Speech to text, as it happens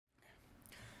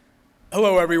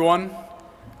Hello everyone,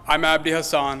 I'm Abdi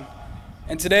Hassan,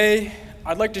 and today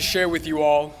I'd like to share with you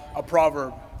all a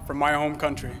proverb from my home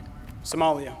country,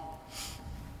 Somalia.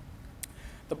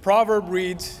 The proverb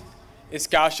reads,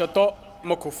 Iskashato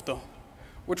mokufto,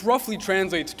 which roughly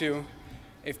translates to,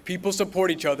 if people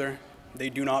support each other, they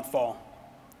do not fall.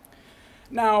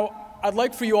 Now, I'd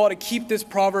like for you all to keep this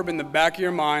proverb in the back of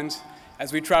your minds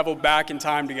as we travel back in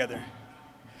time together.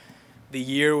 The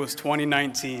year was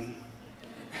 2019.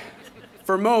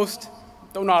 For most,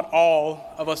 though not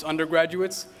all, of us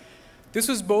undergraduates, this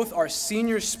was both our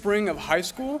senior spring of high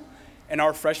school and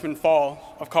our freshman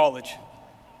fall of college.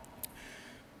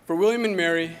 For William and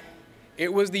Mary,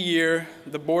 it was the year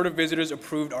the Board of Visitors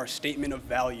approved our statement of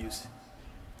values.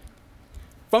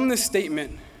 From this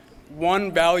statement,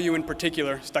 one value in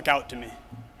particular stuck out to me: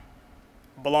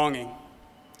 belonging.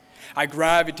 I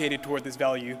gravitated toward this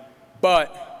value,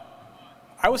 but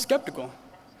I was skeptical.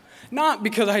 Not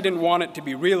because I didn't want it to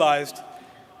be realized,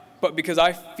 but because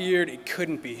I feared it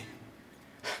couldn't be.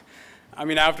 I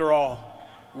mean, after all,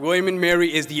 William and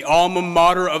Mary is the alma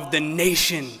mater of the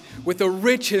nation, with a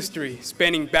rich history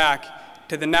spanning back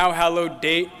to the now hallowed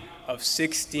date of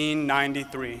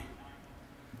 1693.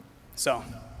 So,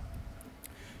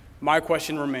 my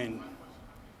question remained: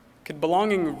 could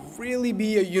belonging really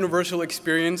be a universal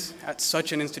experience at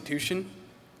such an institution?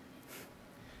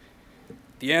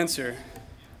 The answer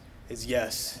is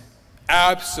yes.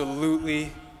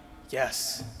 Absolutely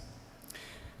yes.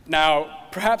 Now,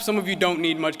 perhaps some of you don't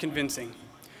need much convincing.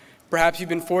 Perhaps you've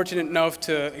been fortunate enough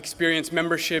to experience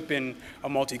membership in a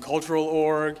multicultural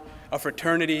org, a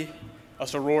fraternity, a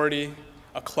sorority,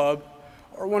 a club,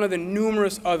 or one of the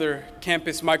numerous other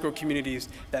campus micro-communities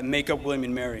that make up William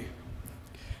and Mary.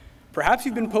 Perhaps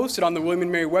you've been posted on the William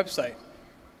and Mary website,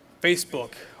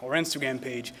 Facebook, or Instagram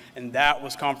page, and that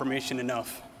was confirmation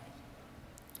enough.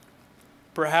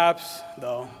 Perhaps,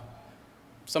 though,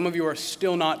 some of you are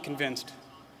still not convinced,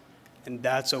 and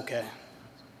that's okay.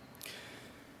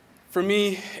 For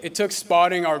me, it took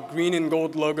spotting our green and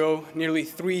gold logo nearly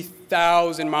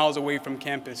 3,000 miles away from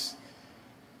campus.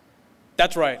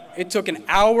 That's right, it took an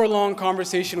hour-long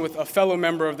conversation with a fellow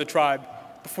member of the tribe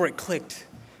before it clicked,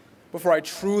 before I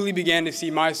truly began to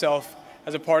see myself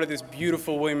as a part of this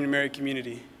beautiful William and Mary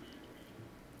community.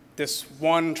 This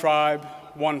one tribe,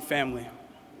 one family.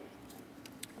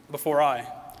 Before I,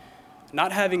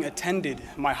 not having attended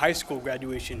my high school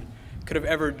graduation, could have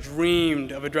ever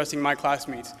dreamed of addressing my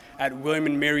classmates at William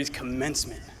and Mary's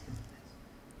commencement.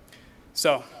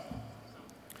 So,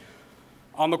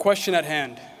 on the question at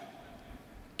hand,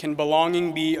 can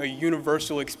belonging be a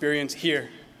universal experience here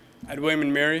at William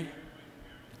and Mary?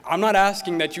 I'm not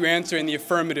asking that you answer in the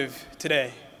affirmative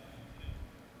today.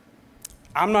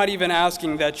 I'm not even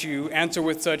asking that you answer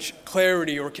with such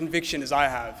clarity or conviction as I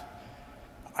have.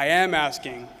 I am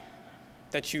asking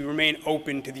that you remain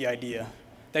open to the idea,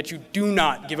 that you do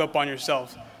not give up on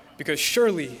yourself, because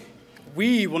surely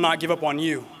we will not give up on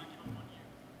you.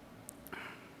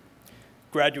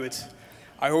 Graduates,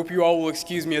 I hope you all will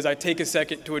excuse me as I take a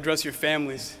second to address your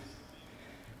families.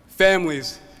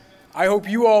 Families, I hope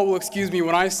you all will excuse me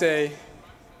when I say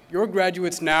your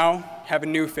graduates now have a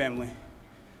new family.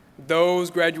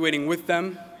 Those graduating with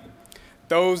them,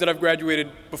 those that have graduated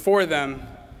before them,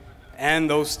 and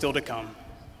those still to come.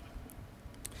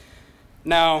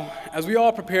 Now, as we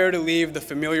all prepare to leave the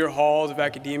familiar halls of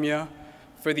academia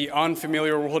for the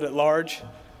unfamiliar world at large,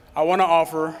 I want to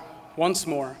offer, once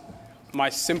more, my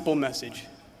simple message.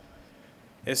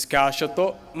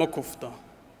 Iskashato mokufto.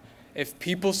 If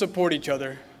people support each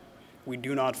other, we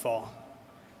do not fall.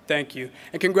 Thank you,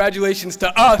 and congratulations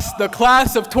to us, the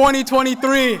class of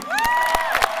 2023.